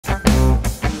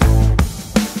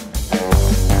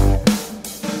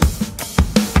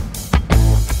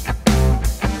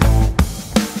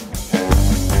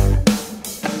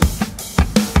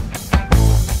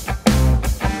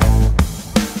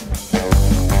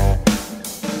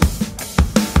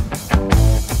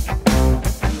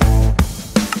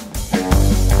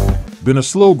Been a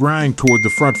slow grind toward the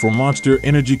front for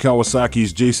Monsterenergy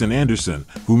Kawasaki's Jason Anderson,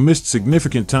 who missed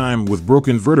significant time with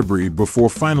broken vertebrae before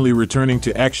finally returning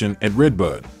to action at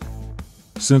Redbull.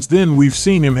 Since then, we've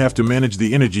seen him have to manage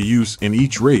the energy use in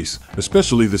each race,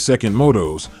 especially the second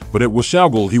motos, but at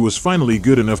Washougal he was finally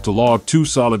good enough to log 2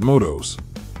 solid motos.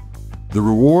 The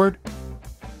reward?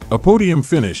 A podium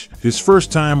finish, his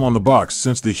first time on the box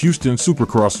since the Houston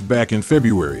Supercross back in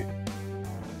February.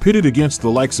 Pitted against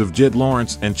the likes of Jet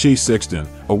Lawrence and Chase Sexton,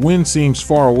 a win seems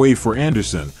far away for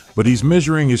Anderson, but he's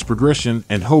measuring his progression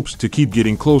and hopes to keep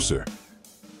getting closer.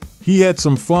 He had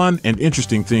some fun and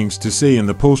interesting things to say in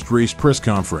the post-race press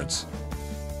conference.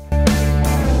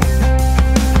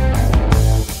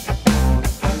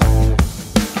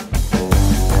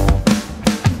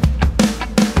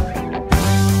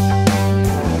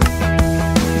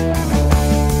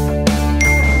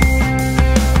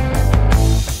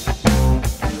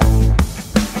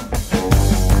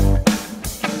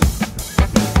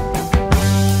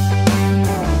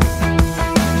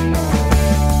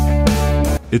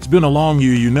 "It's been a long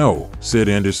year, you know," said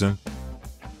Anderson.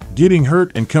 "Getting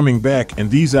hurt and coming back,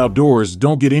 and these outdoors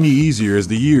don't get any easier as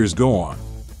the years go on.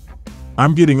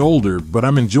 I'm getting older, but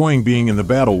I'm enjoying being in the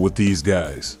battle with these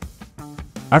guys.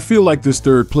 I feel like this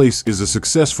third place is a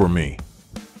success for me.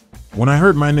 When I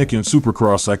hurt my neck in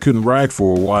Supercross, I couldn't ride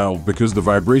for a while because the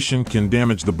vibration can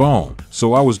damage the bone,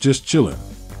 so I was just chilling.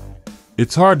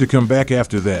 It's hard to come back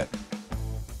after that."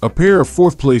 A pair of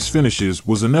fourth-place finishes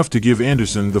was enough to give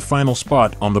Anderson the final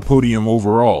spot on the podium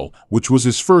overall, which was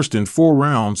his first in 4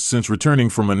 rounds since returning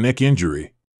from a neck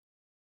injury.